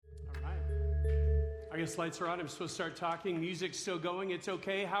guess lights are on. I'm supposed to start talking. Music's still going. It's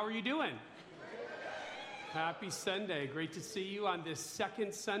okay. How are you doing? Happy Sunday. Great to see you on this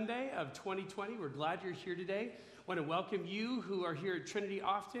second Sunday of 2020. We're glad you're here today. I want to welcome you who are here at Trinity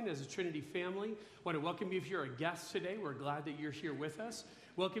often as a Trinity family. I want to welcome you if you're a guest today. We're glad that you're here with us.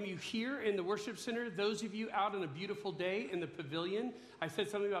 Welcome you here in the worship center. Those of you out on a beautiful day in the pavilion. I said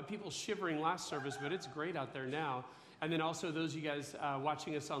something about people shivering last service, but it's great out there now. And then also those of you guys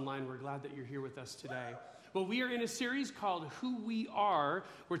watching us online, we're glad that you're here with us today. Well, we are in a series called Who We Are.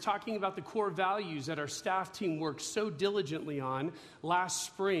 We're talking about the core values that our staff team worked so diligently on last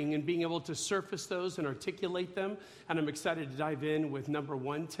spring and being able to surface those and articulate them. And I'm excited to dive in with number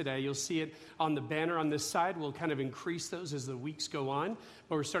one today. You'll see it on the banner on this side. We'll kind of increase those as the weeks go on.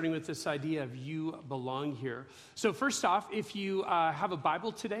 But we're starting with this idea of you belong here. So first off, if you have a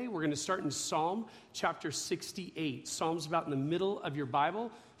Bible today, we're going to start in Psalm chapter 68. Psalm's about in the middle of your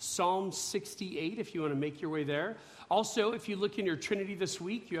Bible. Psalm 68, if you want to make your way there. Also, if you look in your Trinity this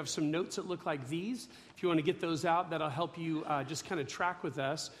week, you have some notes that look like these. If you want to get those out, that'll help you just kind of track with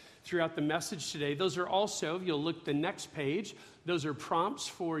us throughout the message today. Those are also, if you'll look the next page, those are prompts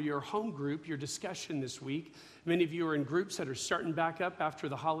for your home group, your discussion this week. Many of you are in groups that are starting back up after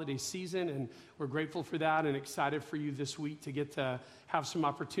the holiday season, and we're grateful for that and excited for you this week to get to have some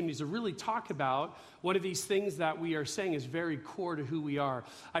opportunities to really talk about one of these things that we are saying is very core to who we are.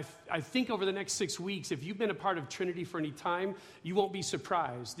 I think over the next 6 weeks, if you've been a part of Trinity for any time, you won't be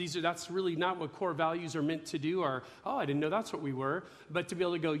surprised. That's really not what core values are meant to do, or, oh, I didn't know that's what we were, but to be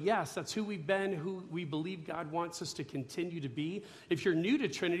able to go, yes, that's who we've been, who we believe God wants us to continue to be. If you're new to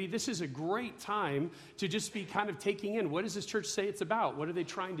Trinity, this is a great time to just be kind of taking in, what does this church say it's about? What are they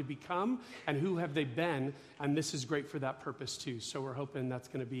trying to become, and who have they been? And this is great for that purpose too. So we're hoping that's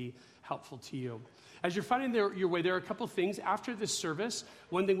going to be helpful to you. As you're finding your way, there are a couple things. After this service,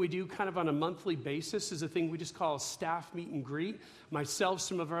 one thing we do kind of on a monthly basis is a thing we just call a staff meet and greet. Myself,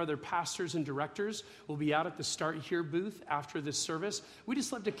 some of our other pastors and directors will be out at the Start Here booth after this service. We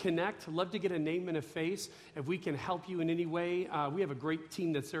just love to connect, love to get a name and a face. If we can help you in any way, we have a great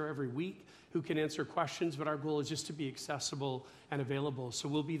team that's there every week who can answer questions, but our goal is just to be accessible and available. So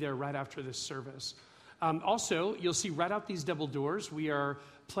we'll be there right after this service. Also, you'll see right out these double doors, we are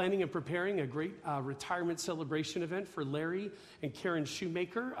planning and preparing a great retirement celebration event for Larry and Karen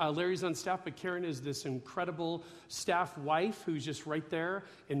Shoemaker. Larry's on staff, but Karen is this incredible staff wife who's just right there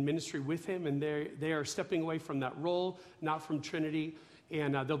in ministry with him, and they are stepping away from that role, not from Trinity,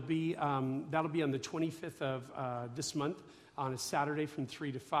 and that'll be on the 25th of this month, on a Saturday from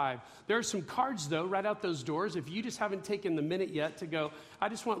 3 to 5. There are some cards, though, right out those doors. If you just haven't taken the minute yet to go, I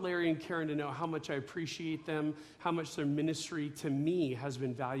just want Larry and Karen to know how much I appreciate them, how much their ministry to me has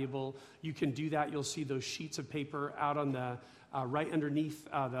been valuable. You can do that. You'll see those sheets of paper out on the right underneath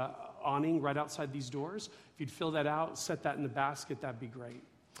the awning right outside these doors. If you'd fill that out, set that in the basket, that'd be great.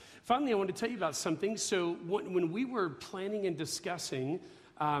 Finally, I want to tell you about something. So when we were planning and discussing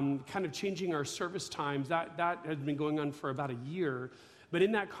kind of changing our service times, that had been going on for about a year. But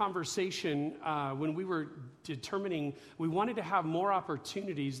in that conversation, when we were determining, we wanted to have more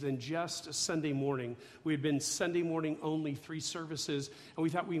opportunities than just Sunday morning. We had been Sunday morning only, 3 services, and we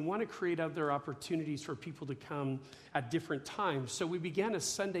thought we want to create other opportunities for people to come at different times. So we began a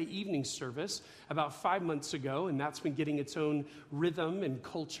Sunday evening service about 5 months ago, and that's been getting its own rhythm and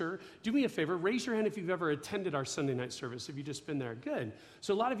culture. Do me a favor, raise your hand if you've ever attended our Sunday night service, if you've just been there. Good.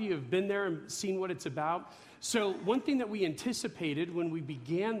 So a lot of you have been there and seen what it's about. So one thing that we anticipated when we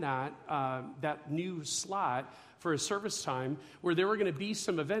began that new slot for a service time, where there were going to be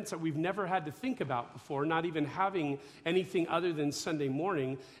some events that we've never had to think about before, not even having anything other than Sunday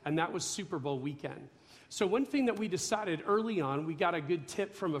morning, and that was Super Bowl weekend. So one thing that we decided early on, we got a good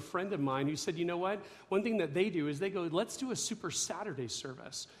tip from a friend of mine who said, you know what? One thing that they do is they go, let's do a Super Saturday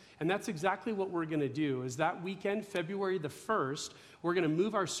service. And that's exactly what we're going to do, is that weekend, February the 1st, we're going to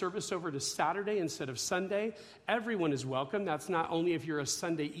move our service over to Saturday instead of Sunday. Everyone is welcome. That's not only if you're a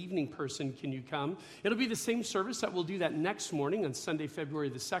Sunday evening person can you come. It'll be the same service that we'll do that next morning on Sunday, February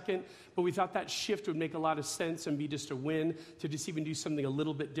the 2nd. But we thought that shift would make a lot of sense and be just a win to just even do something a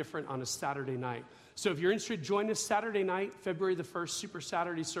little bit different on a Saturday night. So if you're interested, join us Saturday night, February the 1st, Super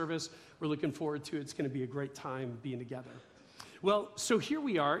Saturday service. We're looking forward to it. It's going to be a great time being together. Well, so here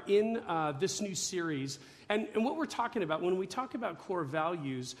we are in this new series, and what we're talking about, when we talk about core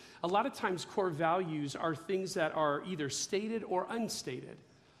values, a lot of times core values are things that are either stated or unstated.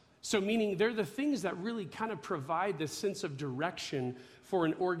 So meaning they're the things that really kind of provide this sense of direction for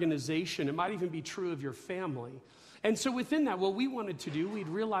an organization. It might even be true of your family. And so within that, what we wanted to do, we'd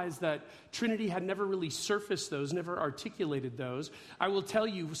realized that Trinity had never really surfaced those, never articulated those. I will tell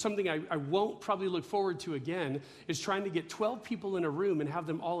you something I won't probably look forward to again is trying to get 12 people in a room and have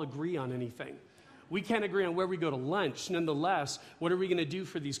them all agree on anything. We can't agree on where we go to lunch. Nonetheless, what are we going to do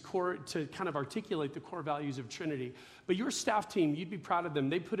for these core, to kind of articulate the core values of Trinity? But your staff team, you'd be proud of them.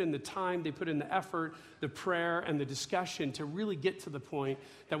 They put in the time, they put in the effort, the prayer, and the discussion to really get to the point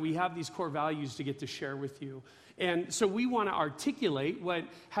that we have these core values to get to share with you. And so we want to articulate what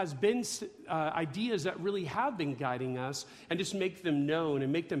has been ideas that really have been guiding us and just make them known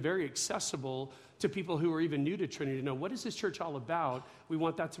and make them very accessible to people who are even new to Trinity to know, what is this church all about? We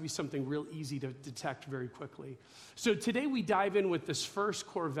want that to be something real easy to detect very quickly. So today we dive in with this first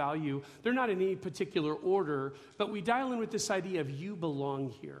core value. They're not in any particular order, but we dial in with this idea of you belong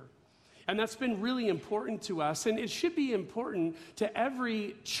here. And that's been really important to us, and it should be important to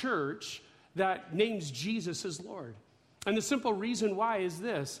every church that names Jesus as Lord. And the simple reason why is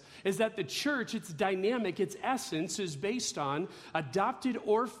this, is that the church, its dynamic, its essence is based on adopted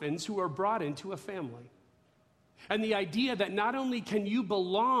orphans who are brought into a family. And the idea that not only can you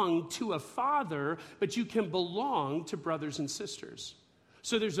belong to a father, but you can belong to brothers and sisters.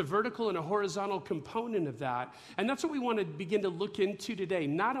 So there's a vertical and a horizontal component of that. And that's what we want to begin to look into today.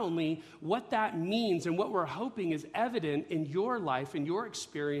 Not only what that means and what we're hoping is evident in your life and your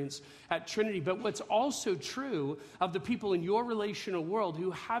experience at Trinity, but what's also true of the people in your relational world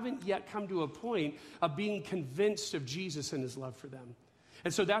who haven't yet come to a point of being convinced of Jesus and his love for them.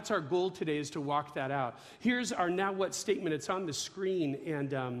 And so that's our goal today, is to walk that out. Here's our now what statement. It's on the screen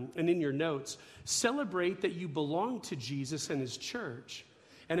and in your notes. Celebrate that you belong to Jesus and his church,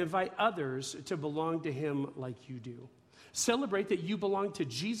 and invite others to belong to him like you do. Celebrate that you belong to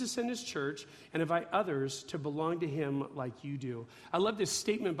Jesus and his church, and invite others to belong to him like you do. I love this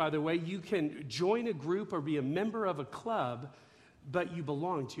statement, by the way. You can join a group or be a member of a club, but you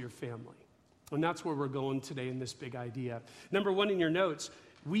belong to your family. And that's where we're going today in this big idea. Number one in your notes,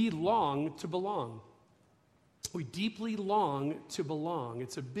 we long to belong. We deeply long to belong.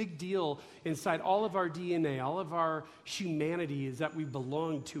 It's a big deal inside all of our DNA, all of our humanity, is that we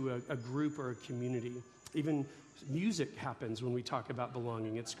belong to a group or a community. Even music happens when we talk about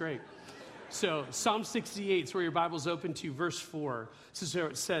belonging. It's great. So Psalm 68 is where your Bible's open to, verse 4. So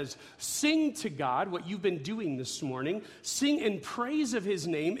it says, sing to God what you've been doing this morning. Sing in praise of his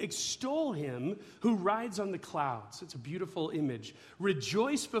name. Extol him who rides on the clouds. It's a beautiful image.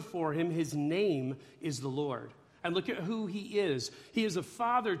 Rejoice before him. His name is the Lord. And look at who he is. He is a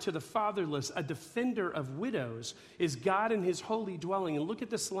father to the fatherless, a defender of widows, is God in his holy dwelling. And look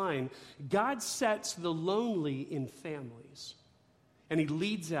at this line. God sets the lonely in families, and he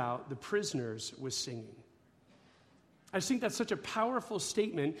leads out the prisoners with singing. I just think that's such a powerful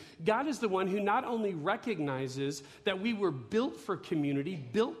statement. God is the one who not only recognizes that we were built for community,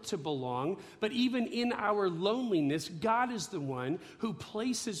 built to belong, but even in our loneliness, God is the one who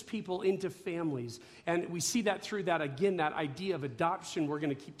places people into families. And we see that through that, again, that idea of adoption we're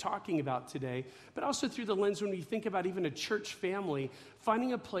going to keep talking about today, but also through the lens when we think about even a church family,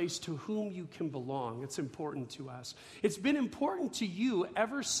 finding a place to whom you can belong. It's important to us. It's been important to you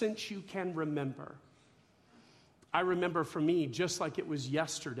ever since you can remember. I remember for me, just like it was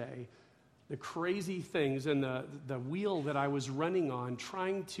yesterday, the crazy things and the wheel that I was running on,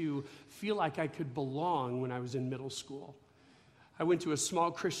 trying to feel like I could belong when I was in middle school. I went to a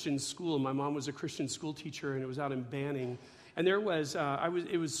small Christian school. My mom was a Christian school teacher, and it was out in Banning. And there was,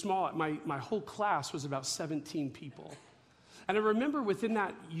 it was small. My whole class was about 17 people. And I remember within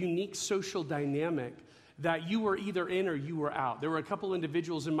that unique social dynamic that you were either in or you were out. There were a couple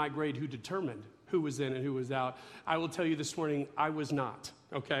individuals in my grade who determined who was in and who was out. I will tell you this morning, I was not,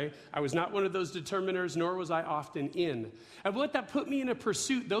 okay? I was not one of those determiners, nor was I often in. And what that put me in a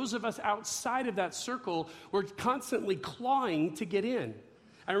pursuit, those of us outside of that circle were constantly clawing to get in.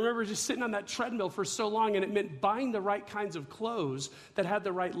 I remember just sitting on that treadmill for so long, and it meant buying the right kinds of clothes that had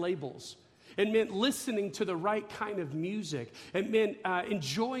the right labels. It meant listening to the right kind of music. It meant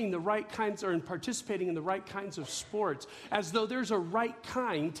enjoying the right kinds and participating in the right kinds of sports, as though there's a right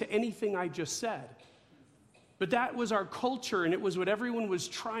kind to anything I just said. But that was our culture, and it was what everyone was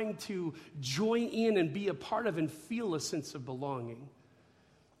trying to join in and be a part of and feel a sense of belonging.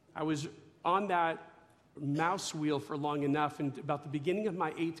 I was on that mouse wheel for long enough, and about the beginning of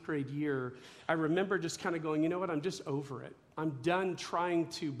my 8th grade year, I remember just kind of going, you know what, I'm just over it. I'm done trying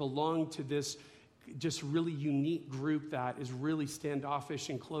to belong to this just really unique group that is really standoffish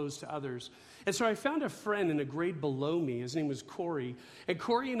and closed to others. And so I found a friend in a grade below me. His name was Corey. And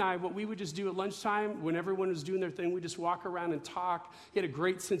Corey and I, what we would just do at lunchtime, when everyone was doing their thing, we'd just walk around and talk. He had a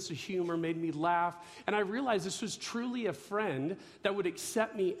great sense of humor, made me laugh. And I realized this was truly a friend that would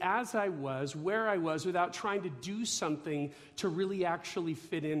accept me as I was, where I was, without trying to do something to really actually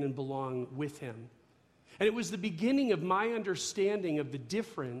fit in and belong with him. And it was the beginning of my understanding of the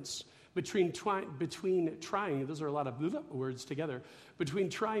difference between trying, those are a lot of words together, between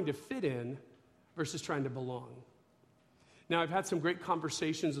trying to fit in versus trying to belong. Now, I've had some great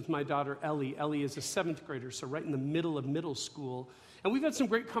conversations with my daughter, Ellie. Ellie is a 7th grader, so right in the middle of middle school. And we've had some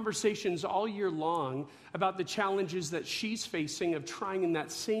great conversations all year long about the challenges that she's facing of trying in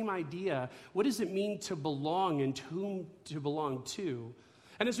that same idea. What does it mean to belong and to whom to belong to?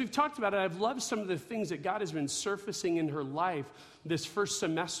 And as we've talked about it, I've loved some of the things that God has been surfacing in her life this first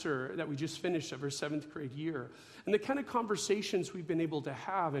semester that we just finished of her 7th grade year. And the kind of conversations we've been able to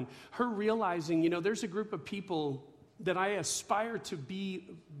have, and her realizing, there's a group of people that I aspire to be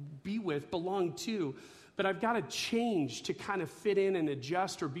with, belong to, but I've got to change to kind of fit in and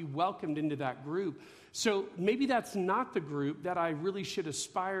adjust or be welcomed into that group. So maybe that's not the group that I really should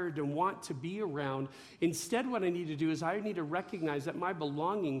aspire to want to be around. Instead, what I need to do is I need to recognize that my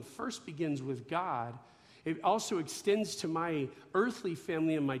belonging first begins with God. It also extends to my earthly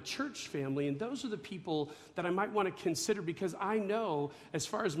family and my church family, and those are the people that I might want to consider, because I know as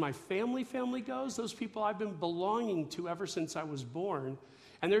far as my family goes, those people I've been belonging to ever since I was born.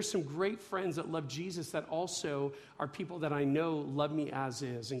 And there's some great friends that love Jesus that also are people that I know love me as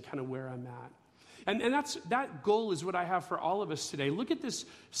is and kind of where I'm at. And that goal is what I have for all of us today. Look at this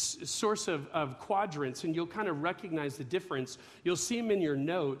source of quadrants, and you'll kind of recognize the difference. You'll see them in your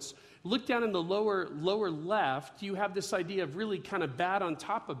notes. Look down in the lower left, you have this idea of really kind of bad on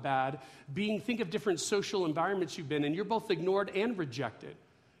top of bad, think of different social environments you've been in. You're both ignored and rejected.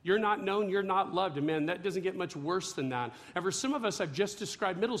 You're not known, you're not loved. And man, that doesn't get much worse than that. And for some of us, I've just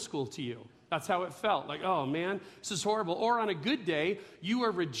described middle school to you. That's how it felt. Like, oh man, this is horrible. Or on a good day, you are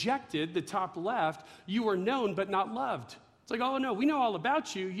rejected, the top left. You are known but not loved. It's like, oh no, we know all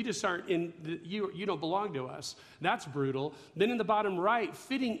about you. You just aren't you don't belong to us. That's brutal. Then in the bottom right,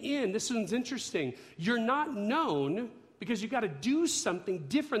 fitting in, this one's interesting. You're not known because you've got to do something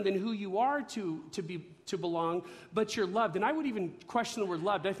different than who you are to belong, but you're loved. And I would even question the word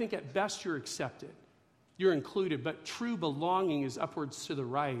loved. I think at best you're accepted. You're included, but true belonging is upwards to the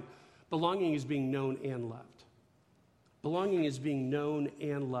right. Belonging is being known and loved. Belonging is being known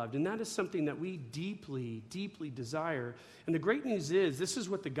and loved. And that is something that we deeply, deeply desire. And the great news is, this is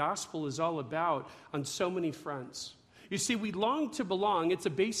what the gospel is all about on so many fronts. You see, we long to belong. It's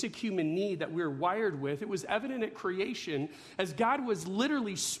a basic human need that we're wired with. It was evident at creation as God was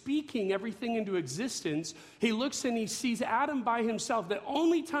literally speaking everything into existence. He looks and he sees Adam by himself. The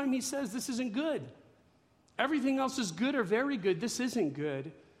only time he says, this isn't good. Everything else is good or very good. This isn't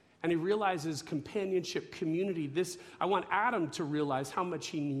good. And he realizes companionship, community. I want Adam to realize how much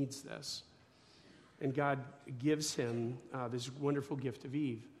he needs this. And God gives him this wonderful gift of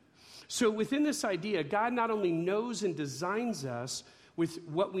Eve. So within this idea, God not only knows and designs us with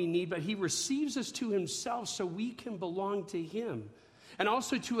what we need, but he receives us to himself so we can belong to him. And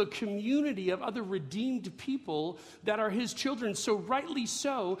also to a community of other redeemed people that are his children. So rightly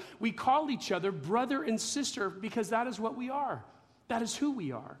so, we call each other brother and sister because that is what we are. That is who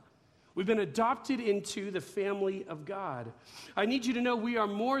we are. We've been adopted into the family of God. I need you to know we are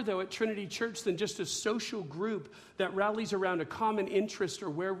more, though, at Trinity Church than just a social group that rallies around a common interest or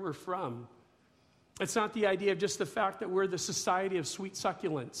where we're from. It's not the idea of just the fact that we're the society of sweet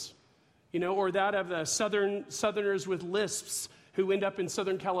succulents, or that of the Southerners with lisps who end up in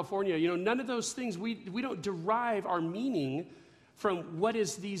Southern California. None of those things. We don't derive our meaning from what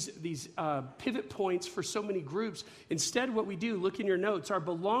is these pivot points for so many groups. Instead, what we do, look in your notes, our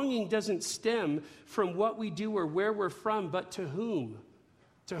belonging doesn't stem from what we do or where we're from, but to whom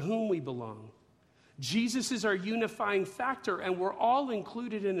we belong. Jesus is our unifying factor, and we're all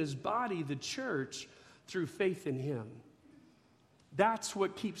included in his body, the church, through faith in him. That's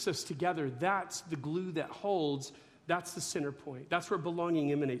what keeps us together. That's the glue that holds. That's the center point. That's where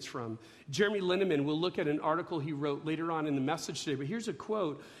belonging emanates from. Jeremy Linneman will look at an article he wrote later on in the message today, but here's a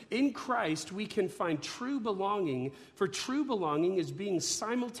quote. In Christ, we can find true belonging, for true belonging is being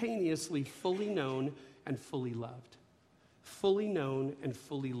simultaneously fully known and fully loved. Fully known and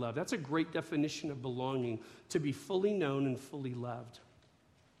fully loved. That's a great definition of belonging, to be fully known and fully loved.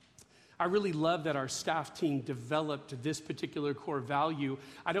 I really love that our staff team developed this particular core value.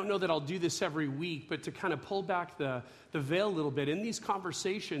 I don't know that I'll do this every week, but to kind of pull back the veil a little bit, in these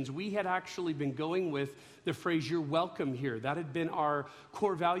conversations, we had actually been going with the phrase, "You're welcome here." That had been our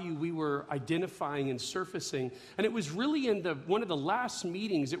core value we were identifying and surfacing. And it was really in one of the last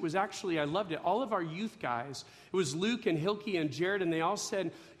meetings, it was actually, I loved it, all of our youth guys, it was Luke and Hilke and Jared, and they all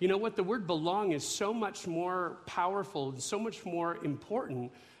said, you know what, the word belong is so much more powerful and so much more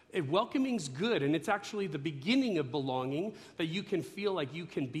important. Welcoming's good, and it's actually the beginning of belonging, that you can feel like you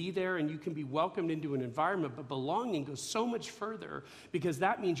can be there and you can be welcomed into an environment, but belonging goes so much further because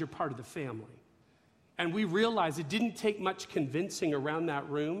that means you're part of the family. And we realized it didn't take much convincing around that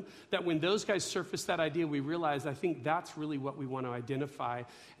room, that when those guys surfaced that idea, we realized, I think that's really what we want to identify.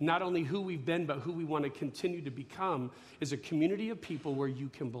 Not only who we've been, but who we want to continue to become is a community of people where you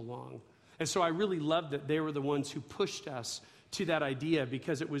can belong. And so I really loved that they were the ones who pushed us to that idea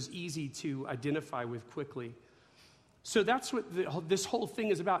because it was easy to identify with quickly. So that's what this whole thing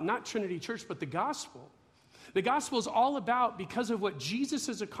is about, not Trinity Church, but the gospel. The gospel is all about, because of what Jesus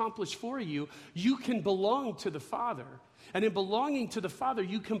has accomplished for you, you can belong to the Father. And in belonging to the Father,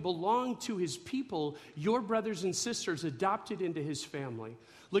 you can belong to his people, your brothers and sisters adopted into his family.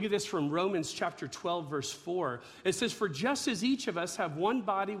 Look at this from Romans chapter 12, verse 4. It says, "For just as each of us have one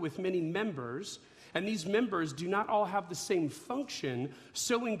body with many members, and these members do not all have the same function,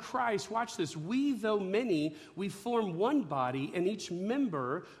 so in Christ," watch this, "we, though many, we form one body, and each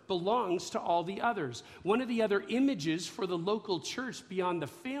member belongs to all the others." One of the other images for the local church beyond the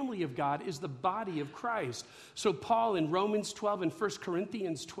family of God is the body of Christ. So Paul in Romans 12 and 1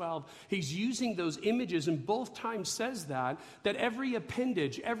 Corinthians 12, he's using those images, and both times says that every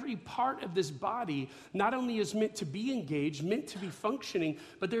appendage, every part of this body not only is meant to be engaged, meant to be functioning,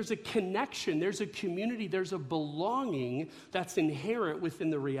 but there's a connection, there's a community, there's a belonging that's inherent within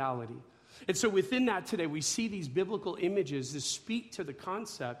the reality. And so within that today, we see these biblical images that speak to the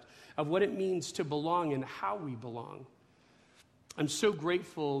concept of what it means to belong and how we belong. I'm so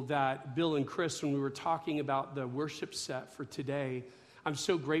grateful that Bill and Chris, when we were talking about the worship set for today, I'm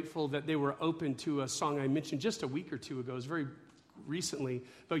so grateful that they were open to a song I mentioned just a week or two ago. It was very recently,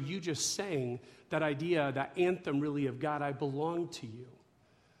 but you just sang that idea, that anthem really of God, I belong to you.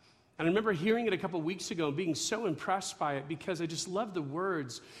 And I remember hearing it a couple weeks ago and being so impressed by it because I just love the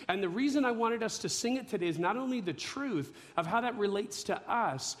words. And the reason I wanted us to sing it today is not only the truth of how that relates to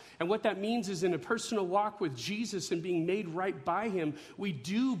us and what that means is in a personal walk with Jesus and being made right by him, we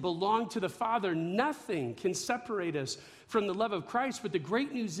do belong to the Father. Nothing can separate us from the love of Christ. But the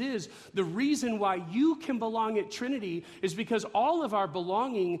great news is the reason why you can belong at Trinity is because all of our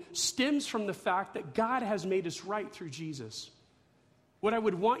belonging stems from the fact that God has made us right through Jesus. What I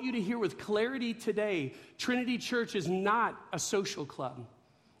would want you to hear with clarity today, Trinity Church is not a social club.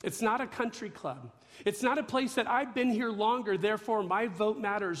 It's not a country club. It's not a place that I've been here longer, therefore my vote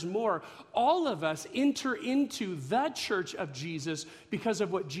matters more. All of us enter into the church of Jesus because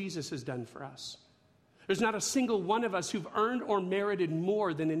of what Jesus has done for us. There's not a single one of us who've earned or merited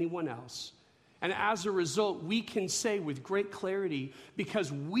more than anyone else. And as a result, we can say with great clarity,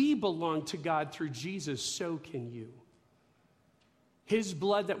 because we belong to God through Jesus, so can you. His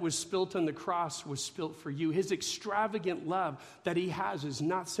blood that was spilt on the cross was spilt for you. His extravagant love that he has is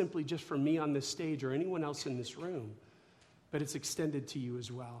not simply just for me on this stage or anyone else in this room, but it's extended to you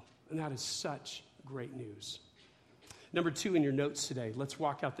as well. And that is such great news. Number 2 in your notes today, let's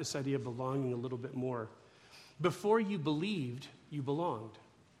walk out this idea of belonging a little bit more. Before you believed, you belonged.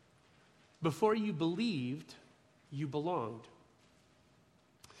 Before you believed, you belonged.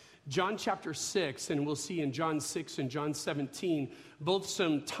 John chapter 6, and we'll see in John 6 and John 17, both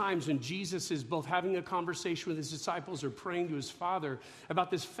some times when Jesus is both having a conversation with his disciples or praying to his Father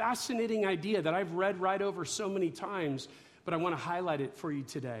about this fascinating idea that I've read right over so many times, but I want to highlight it for you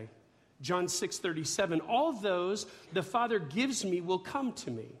today. John 6:37, all those the Father gives me will come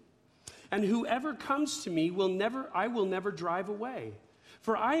to me, and whoever comes to me I will never drive away.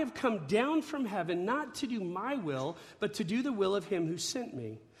 For I have come down from heaven not to do my will, but to do the will of him who sent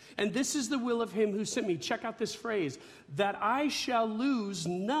me. And this is the will of him who sent me. Check out this phrase, that I shall lose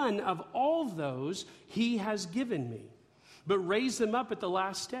none of all those he has given me, but raise them up at the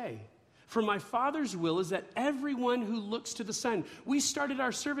last day. For my Father's will is that everyone who looks to the Son. We started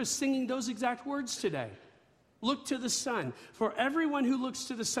our service singing those exact words today. Look to the Son. For everyone who looks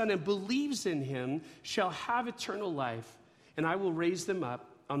to the Son and believes in him shall have eternal life, and I will raise them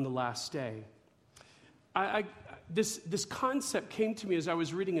up on the last day. this concept came to me as I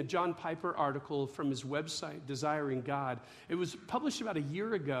was reading a John Piper article from his website, Desiring God. It was published about a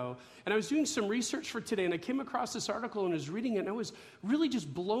year ago, and I was doing some research for today, and I came across this article and was reading it, and I was really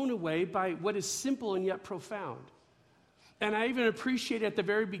just blown away by what is simple and yet profound. And I even appreciate at the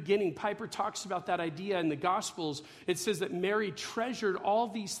very beginning, Piper talks about that idea in the Gospels. It says that Mary treasured all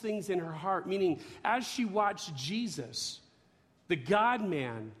these things in her heart, meaning as she watched Jesus, the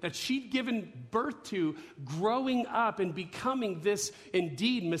God-man that she'd given birth to, growing up and becoming this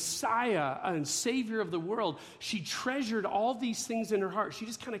indeed Messiah and Savior of the world, she treasured all these things in her heart. She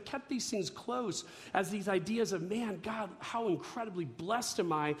just kind of kept these things close as these ideas of, man, God, how incredibly blessed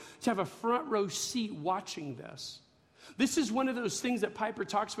am I to have a front row seat watching this. This is one of those things that Piper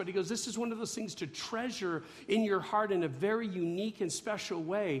talks about. He goes, this is one of those things to treasure in your heart in a very unique and special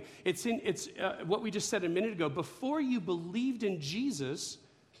way. It's what we just said a minute ago. Before you believed in Jesus,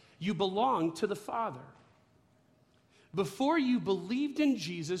 you belonged to the Father. Before you believed in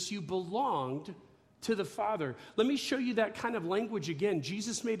Jesus, you belonged to the Father. Let me show you that kind of language again.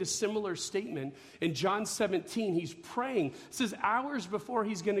 Jesus made a similar statement in John 17. He's praying. It says hours before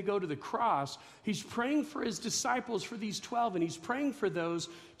he's going to go to the cross, he's praying for his disciples, for these 12, and he's praying for those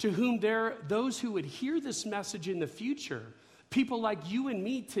to whom those who would hear this message in the future. People like you and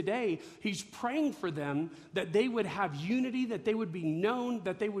me today, he's praying for them that they would have unity, that they would be known,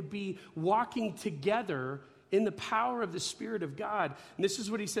 that they would be walking together in the power of the Spirit of God. And this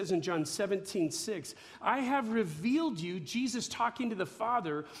is what he says in John 17:6. I have revealed you, Jesus talking to the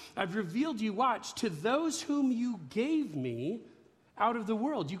Father, I've revealed you, watch, to those whom you gave me out of the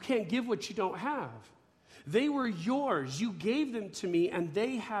world. You can't give what you don't have. They were yours. You gave them to me, and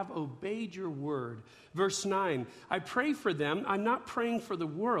they have obeyed your word. Verse 9, I pray for them. I'm not praying for the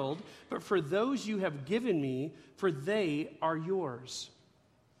world, but for those you have given me, for they are yours.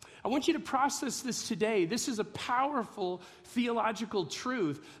 I want you to process this today. This is a powerful theological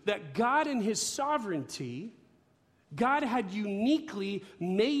truth that God in his sovereignty, God had uniquely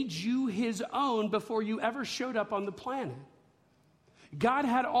made you his own before you ever showed up on the planet. God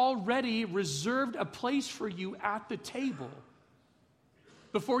had already reserved a place for you at the table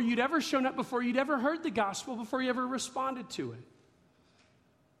before you'd ever shown up, before you'd ever heard the gospel, before you ever responded to it.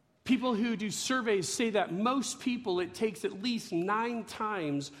 People who do surveys say that most people, it takes at least 9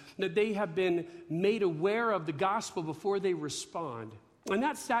 times that they have been made aware of the gospel before they respond. And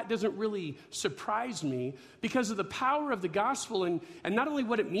that stat doesn't really surprise me because of the power of the gospel and not only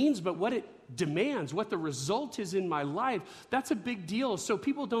what it means, but what it demands, what the result is in my life. That's a big deal. So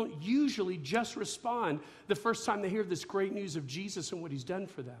people don't usually just respond the first time they hear this great news of Jesus and what he's done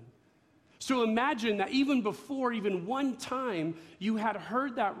for them. So imagine that even before even one time you had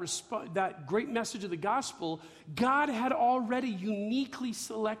heard that great message of the gospel, God had already uniquely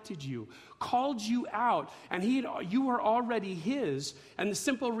selected you, called you out, and you were already his. And the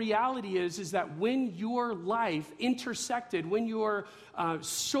simple reality is that when your life intersected, when your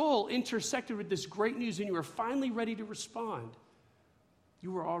soul intersected with this great news and you were finally ready to respond,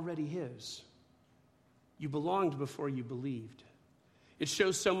 you were already his. You belonged before you believed. It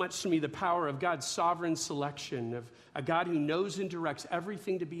shows so much to me the power of God's sovereign selection, of a God who knows and directs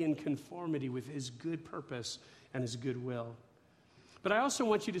everything to be in conformity with his good purpose and his good will. But I also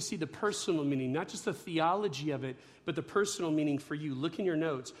want you to see the personal meaning, not just the theology of it, but the personal meaning for you. Look in your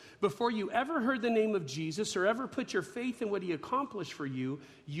notes. Before you ever heard the name of Jesus or ever put your faith in what he accomplished for you,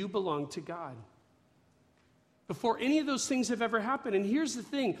 you belong to God. Before any of those things have ever happened. And here's the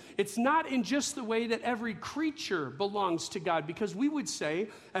thing, it's not in just the way that every creature belongs to God, because we would say,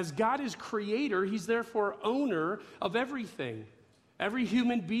 as God is creator, he's therefore owner of everything. Every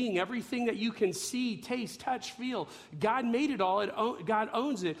human being, everything that you can see, taste, touch, feel, God made it all, God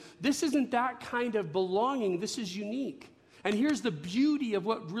owns it. This isn't that kind of belonging, this is unique. And here's the beauty of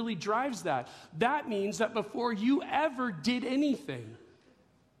what really drives that. That means that before you ever did anything,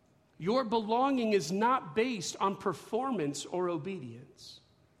 your belonging is not based on performance or obedience.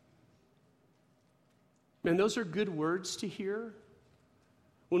 Man, those are good words to hear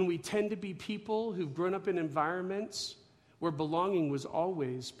when we tend to be people who've grown up in environments where belonging was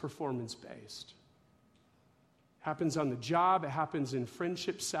always performance-based. Happens on the job, it happens in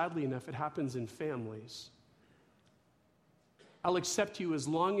friendships, sadly enough, it happens in families. I'll accept you as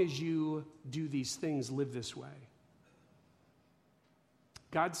long as you do these things, live this way.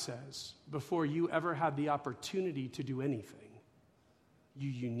 God says, before you ever had the opportunity to do anything, you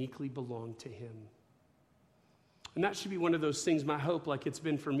uniquely belong to him. And that should be one of those things, my hope, like it's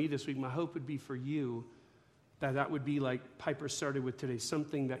been for me this week, my hope would be for you, that would be like Piper started with today,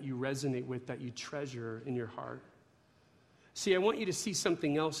 something that you resonate with, that you treasure in your heart. See, I want you to see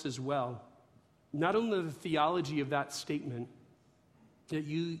something else as well. not only the theology of that statement, that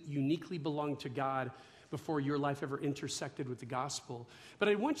you uniquely belong to God before your life ever intersected with the gospel, but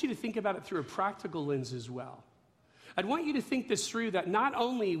I want you to think about it through a practical lens as well. I'd want you to think this through, that not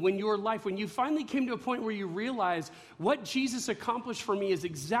only when you finally came to a point where you realize what Jesus accomplished for me is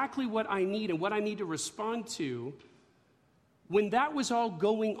exactly what I need and what I need to respond to, when that was all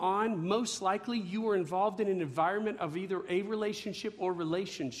going on, most likely you were involved in an environment of either a relationship or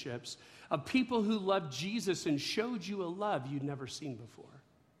relationships of people who loved Jesus and showed you a love you'd never seen before.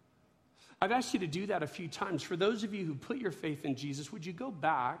 I've asked you to do that a few times. For those of you who put your faith in Jesus, would you go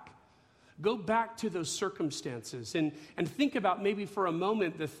back to those circumstances and think about maybe for a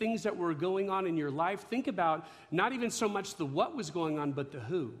moment the things that were going on in your life. Think about not even so much the what was going on, but the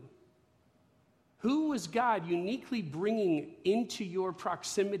who. Who was God uniquely bringing into your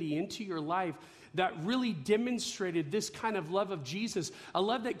proximity, into your life, that really demonstrated this kind of love of Jesus, a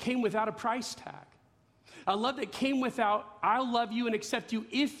love that came without a price tag, a love that came without, I'll love you and accept you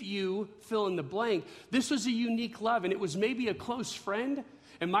if you fill in the blank. This was a unique love, and it was maybe a close friend.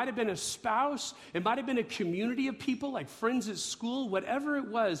 It might have been a spouse. It might have been a community of people like friends at school, whatever it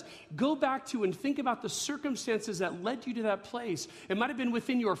was. Go back to and think about the circumstances that led you to that place. It might have been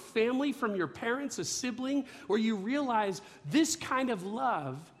within your family, from your parents, a sibling, where you realize this kind of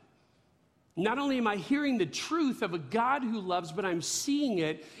love, not only am I hearing the truth of a God who loves, but I'm seeing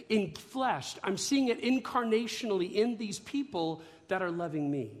it in flesh. I'm seeing it incarnationally in these people that are loving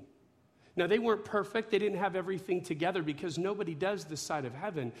me. Now, they weren't perfect. They didn't have everything together because nobody does this side of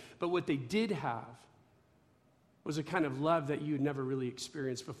heaven. But what they did have was a kind of love that you had never really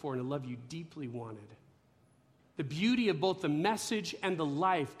experienced before, and a love you deeply wanted. The beauty of both the message and the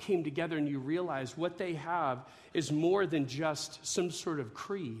life came together, and you realize what they have is more than just some sort of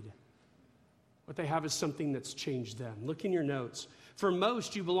creed. What they have is something that's changed them. Look in your notes. For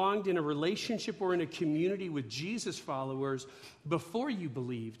most, you belonged in a relationship or in a community with Jesus followers before you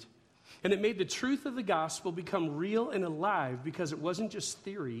believed. And it made the truth of the gospel become real and alive because it wasn't just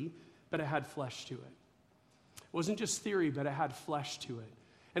theory, but it had flesh to it. It wasn't just theory, but it had flesh to it.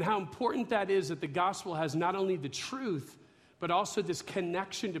 And how important that is, that the gospel has not only the truth, but also this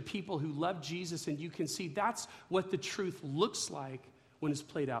connection to people who love Jesus. And you can see that's what the truth looks like when it's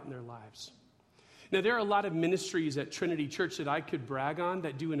played out in their lives. Now, there are a lot of ministries at Trinity Church that I could brag on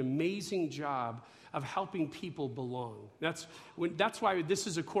that do an amazing job of helping people belong. That's why this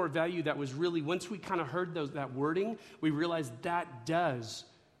is a core value that was really, once we kind of heard that wording, we realized that does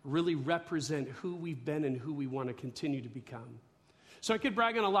really represent who we've been and who we want to continue to become. So I could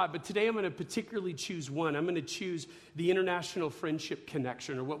brag on a lot, but today I'm going to particularly choose one. I'm going to choose the International Friendship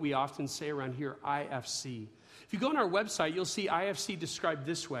Connection, or what we often say around here, IFC. If you go on our website, you'll see IFC described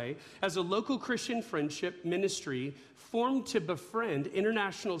this way: as a local Christian friendship ministry formed to befriend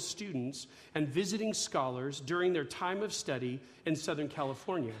international students and visiting scholars during their time of study in Southern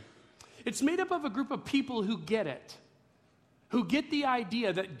California. It's made up of a group of people who get it, who get the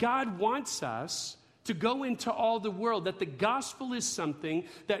idea that God wants us to go into all the world, that the gospel is something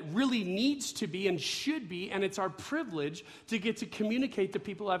that really needs to be and should be, and it's our privilege to get to communicate to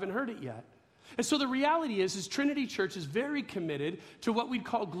people who haven't heard it yet. And so the reality is Trinity Church is very committed to what we'd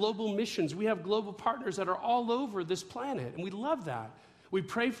call global missions. We have global partners that are all over this planet, and we love that. We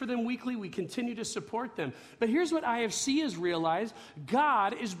pray for them weekly. We continue to support them. But here's what IFC has realized: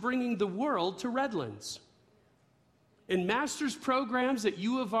 God is bringing the world to Redlands. In master's programs at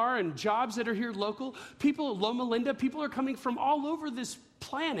U of R and jobs that are here local, people at Loma Linda, people are coming from all over this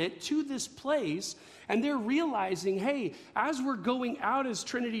planet to this place, and they're realizing, hey, as we're going out as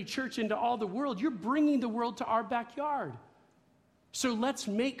Trinity Church into all the world, you're bringing the world to our backyard. So let's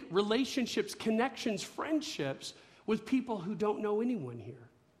make relationships, connections, friendships with people who don't know anyone here.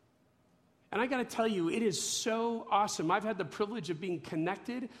 And I got to tell you, it is so awesome. I've had the privilege of being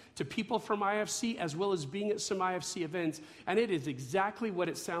connected to people from IFC as well as being at some IFC events, and it is exactly what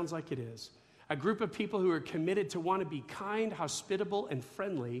it sounds like it is. A group of people who are committed to want to be kind, hospitable, and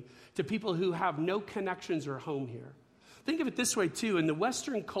friendly to people who have no connections or home here. Think of it this way, too. In the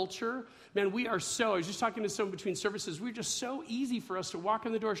Western culture, man, I was just talking to someone between services, we're just so easy for us to walk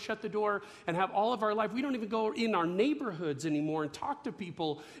in the door, shut the door, and have all of our life. We don't even go in our neighborhoods anymore and talk to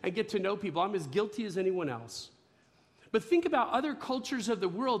people and get to know people. I'm as guilty as anyone else. But think about other cultures of the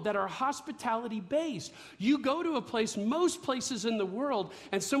world that are hospitality-based. You go to a place, most places in the world,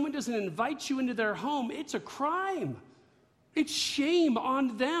 and someone doesn't invite you into their home, it's a crime. It's shame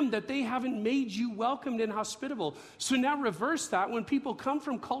on them that they haven't made you welcomed and hospitable. So now reverse that. When people come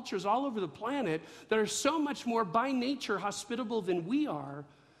from cultures all over the planet that are so much more by nature hospitable than we are,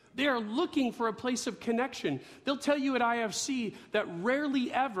 They are looking for a place of connection. They'll tell you at IFC that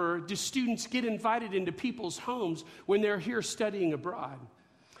rarely ever do students get invited into people's homes when they're here studying abroad.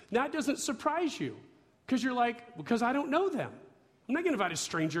 That doesn't surprise you because you're like, because I don't know them. I'm not going to invite a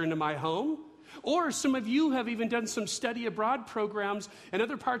stranger into my home. Or some of you have even done some study abroad programs in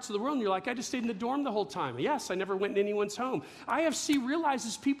other parts of the world, and you're like, I just stayed in the dorm the whole time. Yes, I never went in anyone's home. IFC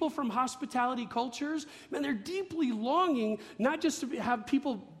realizes people from hospitality cultures, man, they're deeply longing not just to have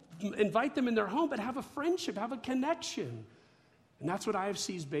people invite them in their home, but have a friendship, have a connection. And that's what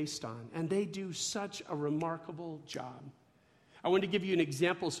IFC is based on, and they do such a remarkable job. I want to give you an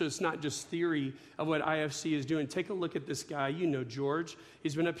example so it's not just theory of what IFC is doing. Take a look at this guy. You know George.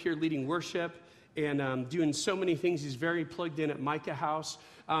 He's been up here leading worship and doing so many things. He's very plugged in at Micah House.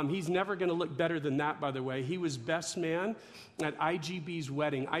 He's never going to look better than that, by the way. He was best man at IGB's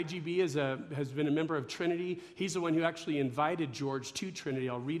wedding. IGB has been a member of Trinity. He's the one who actually invited George to Trinity.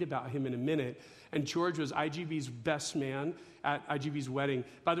 I'll read about him in a minute. And George was IGB's best man at IGB's wedding.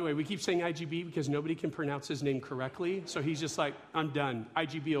 By the way, we keep saying IGB because nobody can pronounce his name correctly. So he's just like, I'm done.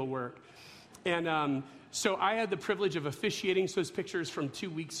 IGB will work. And so I had the privilege of officiating. So this picture is from 2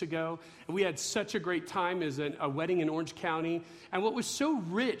 weeks ago. And we had such a great time as a wedding in Orange County. And what was so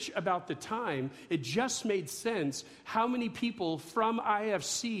rich about the time, it just made sense how many people from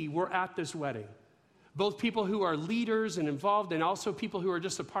IFC were at this wedding. Both people who are leaders and involved and also people who are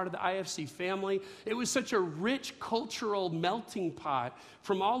just a part of the IFC family. It was such a rich cultural melting pot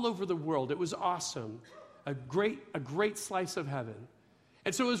from all over the world. It was awesome. A great slice of heaven.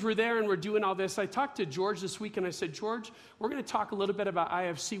 And so as we're there and we're doing all this, I talked to George this week and I said, George, we're going to talk a little bit about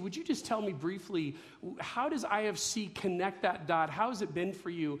IFC. Would you just tell me briefly, how does IFC connect that dot? How has it been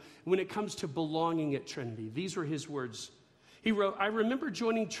for you when it comes to belonging at Trinity? These were his words. He wrote, I remember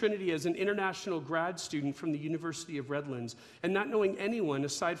joining Trinity as an international grad student from the University of Redlands and not knowing anyone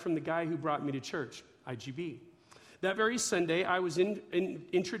aside from the guy who brought me to church, IGB. That very Sunday, I was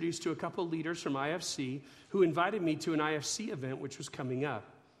introduced to a couple leaders from IFC who invited me to an IFC event which was coming up.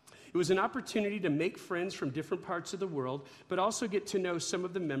 It was an opportunity to make friends from different parts of the world, but also get to know some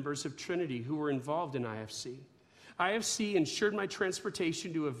of the members of Trinity who were involved in IFC. IFC ensured my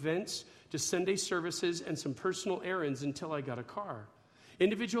transportation to events, to Sunday services, and some personal errands until I got a car.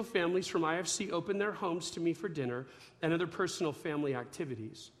 Individual families from IFC opened their homes to me for dinner and other personal family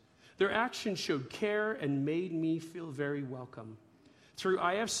activities. Their actions showed care and made me feel very welcome. Through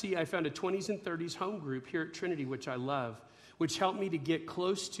IFC, I found a 20s and 30s home group here at Trinity, which I love, which helped me to get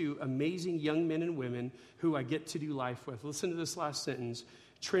close to amazing young men and women who I get to do life with. Listen to this last sentence.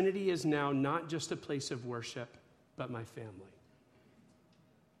 Trinity is now not just a place of worship, but my family.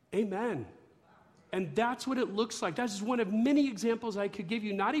 Amen. And that's what it looks like. That's just one of many examples I could give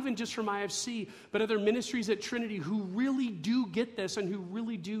you, not even just from IFC, but other ministries at Trinity who really do get this and who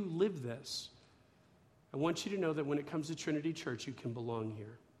really do live this. I want you to know that when it comes to Trinity Church, you can belong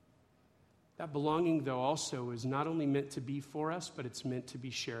here. That belonging, though, also is not only meant to be for us, but it's meant to be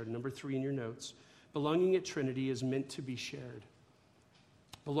shared. Number 3 in your notes, belonging at Trinity is meant to be shared.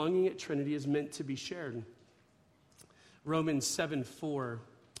 Belonging at Trinity is meant to be shared. Romans 7:4.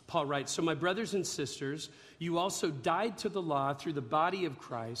 Paul writes, so my brothers and sisters, you also died to the law through the body of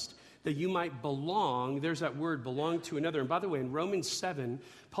Christ, that you might belong, there's that word, belong to another. And by the way, in Romans 7,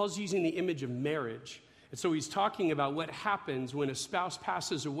 Paul's using the image of marriage. And so he's talking about what happens when a spouse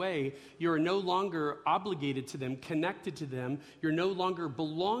passes away. You're no longer obligated to them, connected to them. You're no longer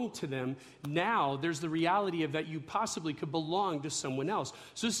belong to them. Now there's the reality of that you possibly could belong to someone else.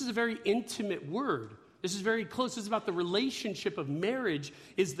 So this is a very intimate word. This is very close. This is about the relationship of marriage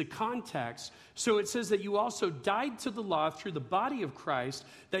is the context. So it says that you also died to the law through the body of Christ,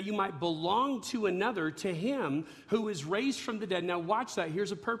 that you might belong to another, to him who is raised from the dead. Now watch that.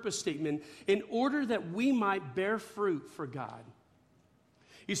 Here's a purpose statement. In order that we might bear fruit for God.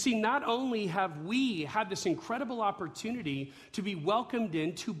 You see, not only have we had this incredible opportunity to be welcomed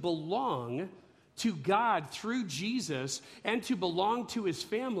in, to belong to God through Jesus and to belong to his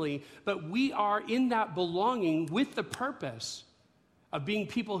family, but we are in that belonging with the purpose of being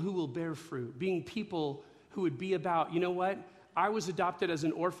people who will bear fruit, being people who would be about, you know what? I was adopted as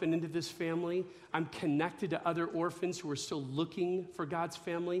an orphan into this family. I'm connected to other orphans who are still looking for God's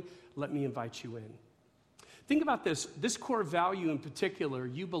family. Let me invite you in. Think about this. This core value in particular,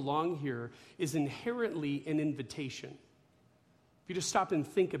 you belong here, is inherently an invitation. If you just stop and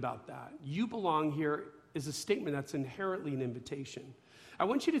think about that, you belong here is a statement that's inherently an invitation. I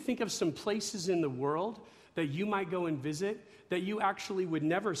want you to think of some places in the world that you might go and visit that you actually would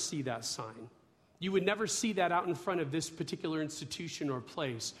never see that sign. You would never see that out in front of this particular institution or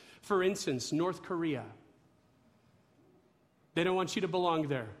place. For instance, North Korea. They don't want you to belong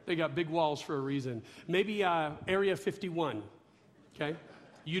there. They got big walls for a reason. Maybe Area 51, okay?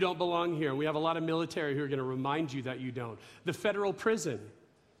 You don't belong here. We have a lot of military who are going to remind you that you don't. The federal prison.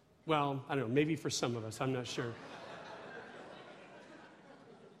 Well, I don't know, maybe for some of us, I'm not sure.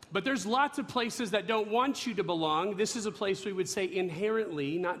 But there's lots of places that don't want you to belong. This is a place we would say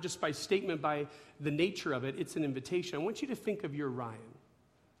inherently, not just by statement, by the nature of it, it's an invitation. I want you to think of your Ryan.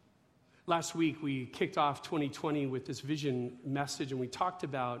 Last week, we kicked off 2020 with this vision message, and we talked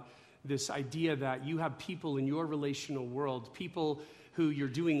about this idea that you have people in your relational world, people who you're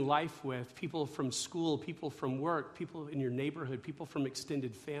doing life with, people from school, people from work, people in your neighborhood, people from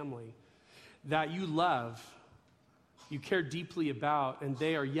extended family, that you love, you care deeply about, and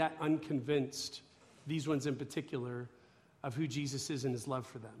they are yet unconvinced, these ones in particular, of who Jesus is and his love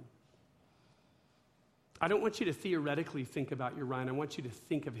for them. I don't want you to theoretically think about your Ryan. I want you to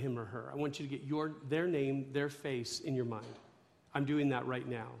think of him or her. I want you to get their name, their face in your mind. I'm doing that right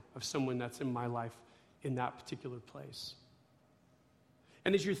now of someone that's in my life in that particular place.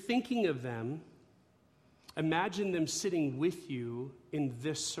 And as you're thinking of them, imagine them sitting with you in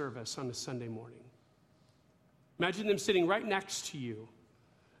this service on a Sunday morning. Imagine them sitting right next to you.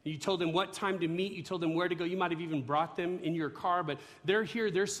 You told them what time to meet. You told them where to go. You might have even brought them in your car, but they're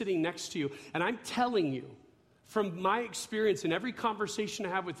here. They're sitting next to you. And I'm telling you, from my experience in every conversation I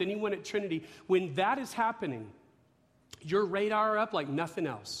have with anyone at Trinity, when that is happening, your radar up like nothing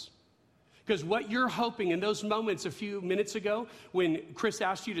else. Because what you're hoping in those moments a few minutes ago, when Chris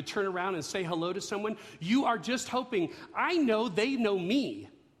asked you to turn around and say hello to someone, you are just hoping, I know they know me.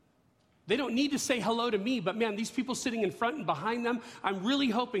 They don't need to say hello to me, but man, these people sitting in front and behind them, I'm really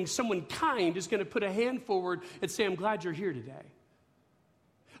hoping someone kind is going to put a hand forward and say, I'm glad you're here today.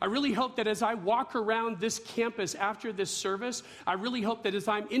 I really hope that as I walk around this campus after this service, I really hope that as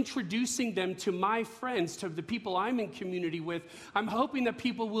I'm introducing them to my friends, to the people I'm in community with, I'm hoping that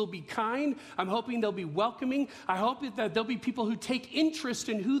people will be kind. I'm hoping they'll be welcoming. I hope that there'll be people who take interest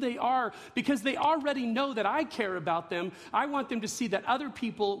in who they are because they already know that I care about them. I want them to see that other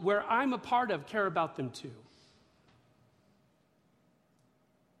people where I'm a part of care about them too.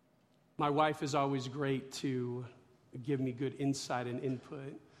 My wife is always great to give me good insight and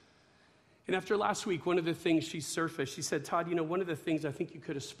input. And after last week, one of the things she surfaced, she said, Todd, one of the things I think you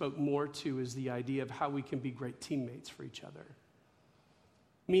could have spoke more to is the idea of how we can be great teammates for each other.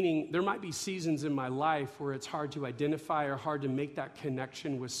 Meaning, there might be seasons in my life where it's hard to identify or hard to make that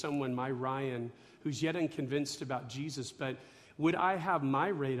connection with someone, my Ryan, who's yet unconvinced about Jesus. But would I have my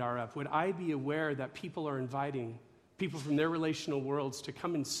radar up? Would I be aware that people are inviting people from their relational worlds to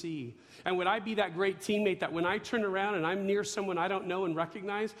come and see? And would I be that great teammate that when I turn around and I'm near someone I don't know and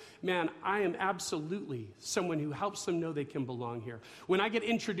recognize, man, I am absolutely someone who helps them know they can belong here. When I get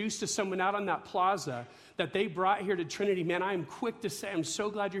introduced to someone out on that plaza that they brought here to Trinity, man, I am quick to say, I'm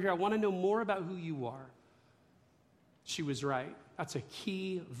so glad you're here. I want to know more about who you are. She was right. That's a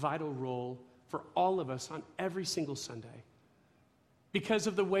key, vital role for all of us on every single Sunday. Because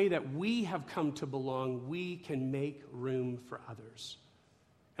of the way that we have come to belong, we can make room for others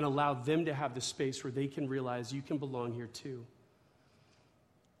and allow them to have the space where they can realize you can belong here too.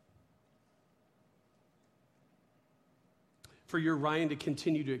 For your Ryan to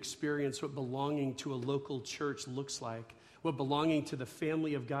continue to experience what belonging to a local church looks like, what belonging to the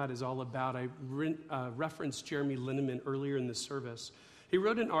family of God is all about. I referenced Jeremy Linneman earlier in the service. He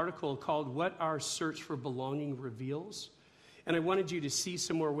wrote an article called What Our Search for Belonging Reveals. And I wanted you to see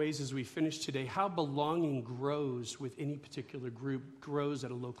some more ways as we finish today how belonging grows with any particular group, grows at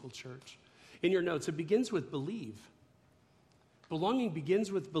a local church. In your notes, it begins with believe. Belonging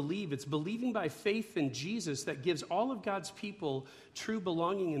begins with believe. It's believing by faith in Jesus that gives all of God's people true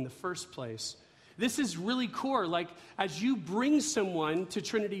belonging in the first place. This is really core. Like, as you bring someone to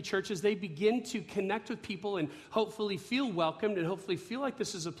Trinity Church, as they begin to connect with people and hopefully feel welcomed and hopefully feel like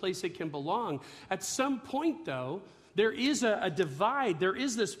this is a place they can belong, at some point, though, there is a divide. There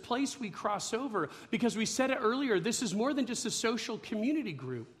is this place we cross over because we said it earlier, this is more than just a social community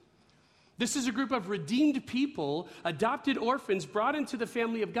group. This is a group of redeemed people, adopted orphans, brought into the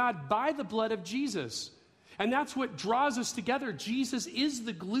family of God by the blood of Jesus. And that's what draws us together. Jesus is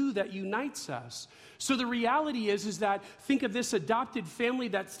the glue that unites us. So the reality is that think of this adopted family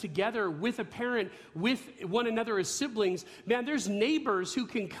that's together with a parent, with one another as siblings. Man, there's neighbors who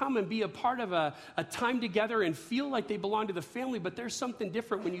can come and be a part of a time together and feel like they belong to the family, but there's something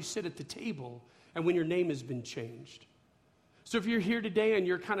different when you sit at the table and when your name has been changed. So if you're here today and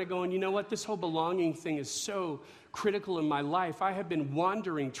you're kind of going, you know what, this whole belonging thing is so critical in my life. I have been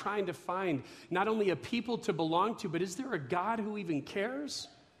wandering, trying to find not only a people to belong to, but is there a God who even cares?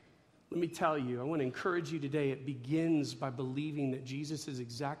 Let me tell you, I want to encourage you today. It begins by believing that Jesus is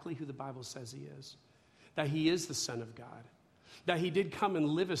exactly who the Bible says he is, that he is the Son of God, that he did come and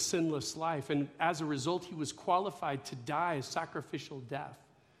live a sinless life, and as a result, he was qualified to die a sacrificial death.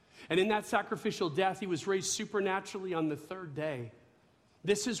 And in that sacrificial death, he was raised supernaturally on the third day.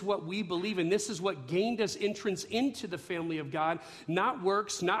 This is what we believe, and this is what gained us entrance into the family of God, not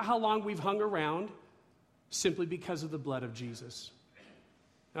works, not how long we've hung around, simply because of the blood of Jesus.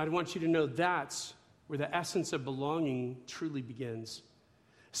 I want you to know that's where the essence of belonging truly begins.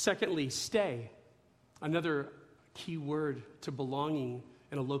 Secondly, stay. Another key word to belonging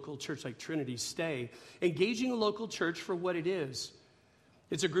in a local church like Trinity, stay. Engaging a local church for what it is.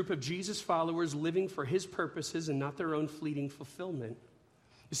 It's a group of Jesus followers living for his purposes and not their own fleeting fulfillment.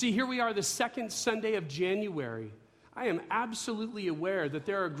 You see, here we are the second Sunday of January. I am absolutely aware that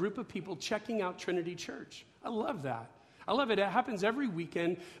there are a group of people checking out Trinity Church. I love that. I love it. It happens every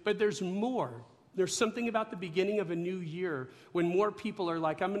weekend, but there's more. There's something about the beginning of a new year when more people are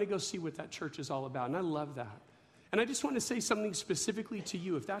like, I'm going to go see what that church is all about. And I love that. And I just want to say something specifically to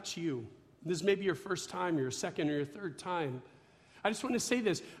you. If that's you, this may be your first time, your second or your third time. I just want to say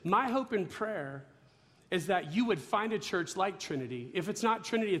this. My hope and prayer is that you would find a church like Trinity. If it's not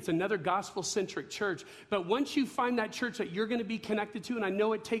Trinity, it's another gospel-centric church. But once you find that church that you're going to be connected to, and I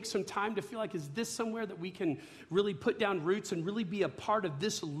know it takes some time to feel like, is this somewhere that we can really put down roots and really be a part of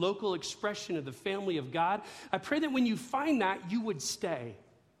this local expression of the family of God? I pray that when you find that, you would stay.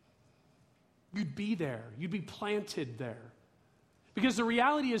 You'd be there. You'd be planted there. Because the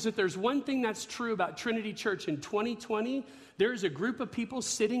reality is that there's one thing that's true about Trinity Church in 2020. There's a group of people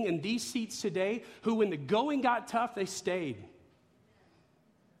sitting in these seats today who, when the going got tough, they stayed.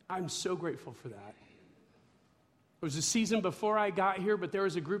 I'm so grateful for that. It was a season before I got here, but there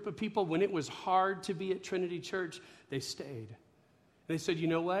was a group of people, when it was hard to be at Trinity Church, they stayed. And they said, you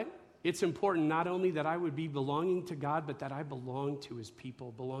know what? It's important not only that I would be belonging to God, but that I belong to his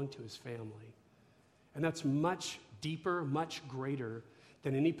people, belong to his family. And that's much deeper, much greater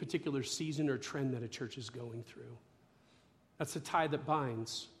than any particular season or trend that a church is going through. That's the tie that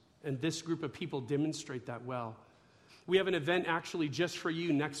binds, and this group of people demonstrate that well. We have an event actually just for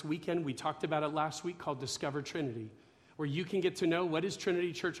you next weekend. We talked about it last week, called Discover Trinity, where you can get to know what is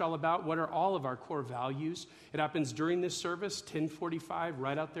Trinity Church all about, what are all of our core values. It happens during this service, 10:45,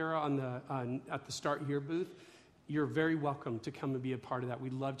 right out there at the Start Here booth. You're very welcome to come and be a part of that.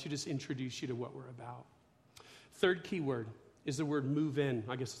 We'd love to just introduce you to what we're about. Third key word is the word move in.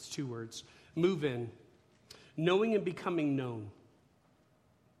 I guess it's two words. Move in. Knowing and becoming known.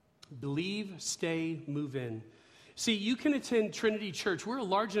 Believe, stay, move in. See, you can attend Trinity Church. We're a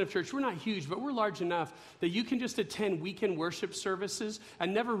large enough church. We're not huge, but we're large enough that you can just attend weekend worship services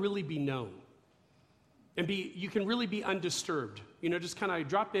and never really be known. And you can really be undisturbed. You know, just kind of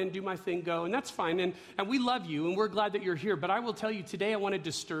drop in, do my thing, go, and that's fine. And we love you, and we're glad that you're here. But I will tell you today, I want to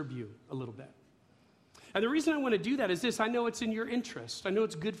disturb you a little bit. And the reason I want to do that is this. I know it's in your interest. I know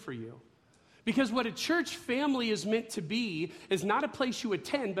it's good for you. Because what a church family is meant to be is not a place you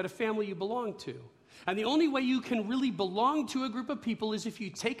attend, but a family you belong to. And the only way you can really belong to a group of people is if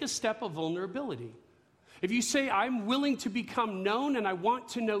you take a step of vulnerability. If you say, I'm willing to become known and I want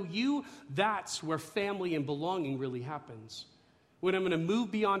to know you, that's where family and belonging really happens. When I'm going to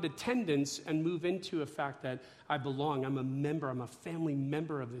move beyond attendance and move into a fact that I belong, I'm a member, I'm a family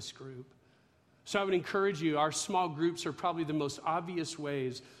member of this group. So I would encourage you, our small groups are probably the most obvious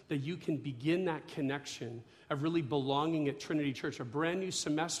ways that you can begin that connection of really belonging at Trinity Church. A brand new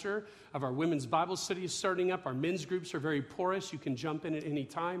semester of our women's Bible study is starting up. Our men's groups are very porous. You can jump in at any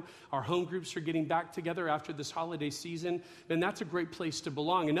time. Our home groups are getting back together after this holiday season. And that's a great place to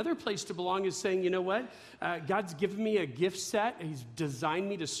belong. Another place to belong is saying, you know what? God's given me a gift set. He's designed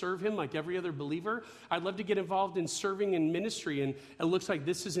me to serve him like every other believer. I'd love to get involved in serving in ministry. And it looks like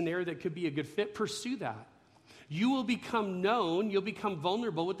this is an area that could be a good fit. Pursue that. You will become known, you'll become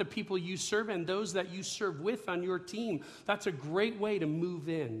vulnerable with the people you serve and those that you serve with on your team. That's a great way to move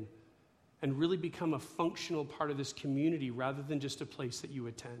in and really become a functional part of this community rather than just a place that you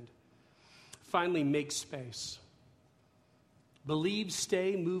attend. Finally, make space. Believe,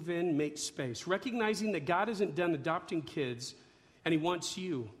 stay, move in, make space. Recognizing that God isn't done adopting kids and he wants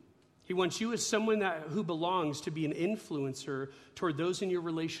you. He wants you as someone who belongs to be an influencer toward those in your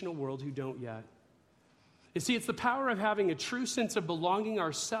relational world who don't yet. You see, it's the power of having a true sense of belonging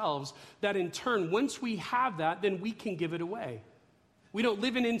ourselves that in turn, once we have that, then we can give it away. We don't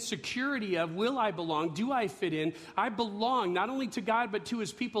live in insecurity of, will I belong? Do I fit in? I belong not only to God, but to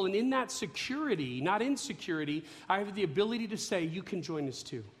his people. And in that security, not insecurity, I have the ability to say, you can join us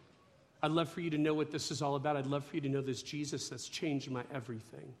too. I'd love for you to know what this is all about. I'd love for you to know this Jesus that's changed my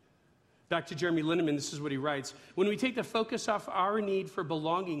everything. Back to Jeremy Linneman, this is what he writes. When we take the focus off our need for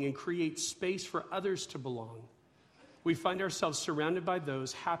belonging and create space for others to belong, we find ourselves surrounded by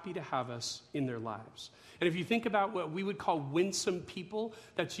those happy to have us in their lives. And if you think about what we would call winsome people,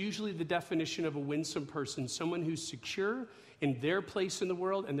 that's usually the definition of a winsome person, someone who's secure in their place in the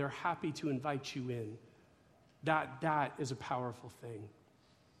world and they're happy to invite you in. That is a powerful thing.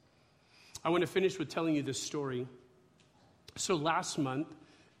 I want to finish with telling you this story. So last month,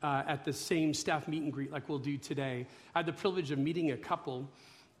 at the same staff meet and greet like we'll do today, I had the privilege of meeting a couple.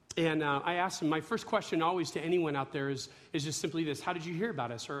 And I asked them, my first question always to anyone out there is just simply this: how did you hear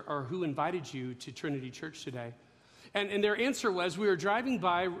about us? Or who invited you to Trinity Church today? And their answer was, we were driving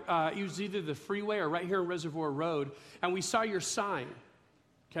by, it was either the freeway or right here on Reservoir Road, and we saw your sign.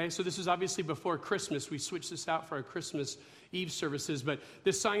 Okay, so this is obviously before Christmas. We switched this out for our Christmas Eve services, but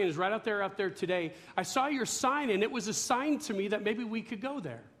this sign is right out there today. I saw your sign, and it was a sign to me that maybe we could go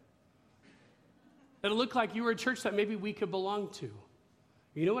there. That it looked like you were a church that maybe we could belong to.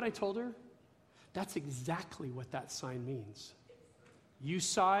 You know what I told her? That's exactly what that sign means. You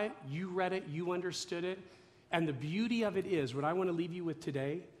saw it, you read it, you understood it, and the beauty of it is, what I want to leave you with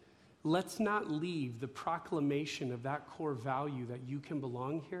today, let's not leave the proclamation of that core value that you can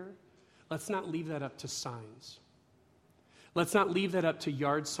belong here, let's not leave that up to signs. Let's not leave that up to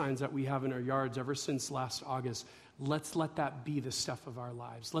yard signs that we have in our yards ever since last August. Let's let that be the stuff of our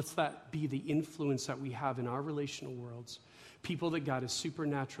lives. Let's that be the influence that we have in our relational worlds. People that God has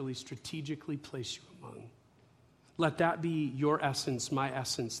supernaturally, strategically placed you among. Let that be your essence, my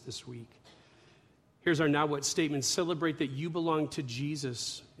essence this week. Here's our now what statement. Celebrate that you belong to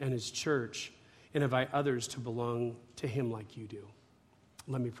Jesus and his church and invite others to belong to him like you do.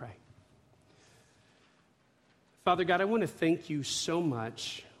 Let me pray. Father God, I want to thank you so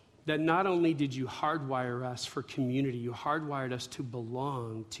much that not only did you hardwire us for community, you hardwired us to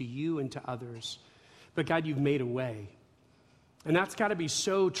belong to you and to others, but God, you've made a way. And that's got to be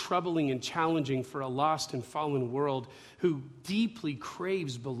so troubling and challenging for a lost and fallen world who deeply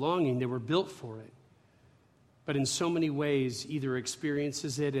craves belonging. They were built for it. But in so many ways, either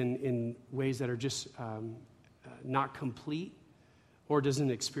experiences it in ways that are just not complete or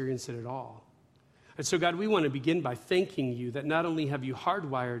doesn't experience it at all. And so, God, we want to begin by thanking you that not only have you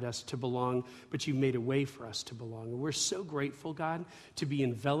hardwired us to belong, but you've made a way for us to belong. And we're so grateful, God, to be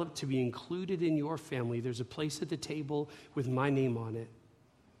enveloped, to be included in your family. There's a place at the table with my name on it.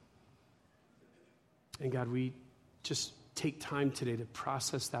 And God, we just take time today to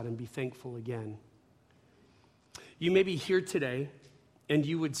process that and be thankful again. You may be here today and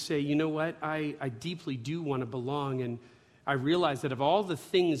you would say, you know what, I deeply do want to belong, and I realize that of all the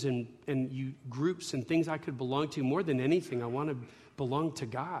things and groups and things I could belong to, more than anything, I want to belong to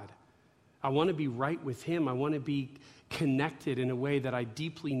God. I want to be right with him. I want to be connected in a way that I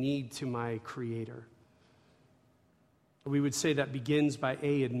deeply need to my Creator. We would say that begins by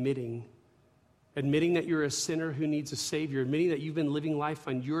admitting that you're a sinner who needs a Savior, admitting that you've been living life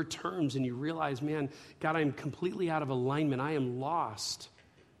on your terms and you realize, man, God, I'm completely out of alignment. I am lost.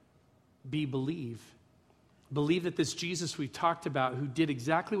 Believe. Believe that this Jesus we've talked about, who did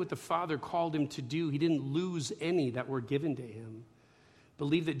exactly what the Father called him to do, he didn't lose any that were given to him.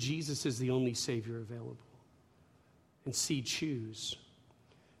 Believe that Jesus is the only Savior available. And choose.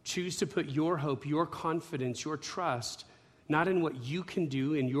 Choose to put your hope, your confidence, your trust, not in what you can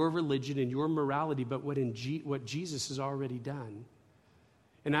do in your religion and your morality, but what Jesus has already done.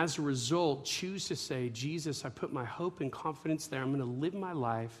 And as a result, choose to say, Jesus, I put my hope and confidence there. I'm going to live my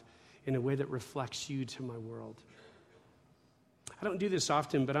life in a way that reflects you to my world. I don't do this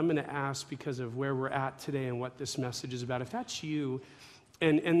often, but I'm going to ask, because of where we're at today and what this message is about, if that's you,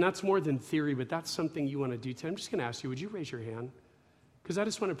 and that's more than theory, but that's something you want to do today, I'm just going to ask you, would you raise your hand? Because I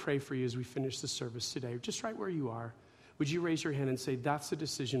just want to pray for you as we finish the service today, just right where you are. Would you raise your hand and say, that's the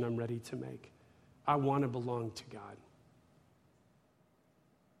decision I'm ready to make. I want to belong to God.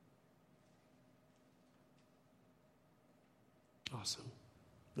 Awesome.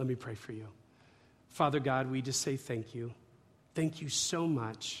 Let me pray for you. Father God, we just say thank you. Thank you so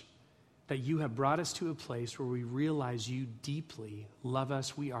much that you have brought us to a place where we realize you deeply love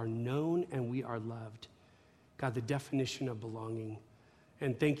us. We are known and we are loved. God, the definition of belonging.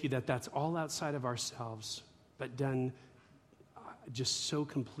 And thank you that that's all outside of ourselves, but done just so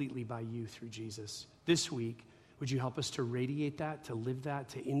completely by you through Jesus. This week, would you help us to radiate that, to live that,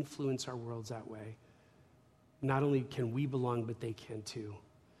 to influence our worlds that way? Not only can we belong, but they can too.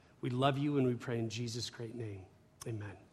 We love you and we pray in Jesus' great name. Amen.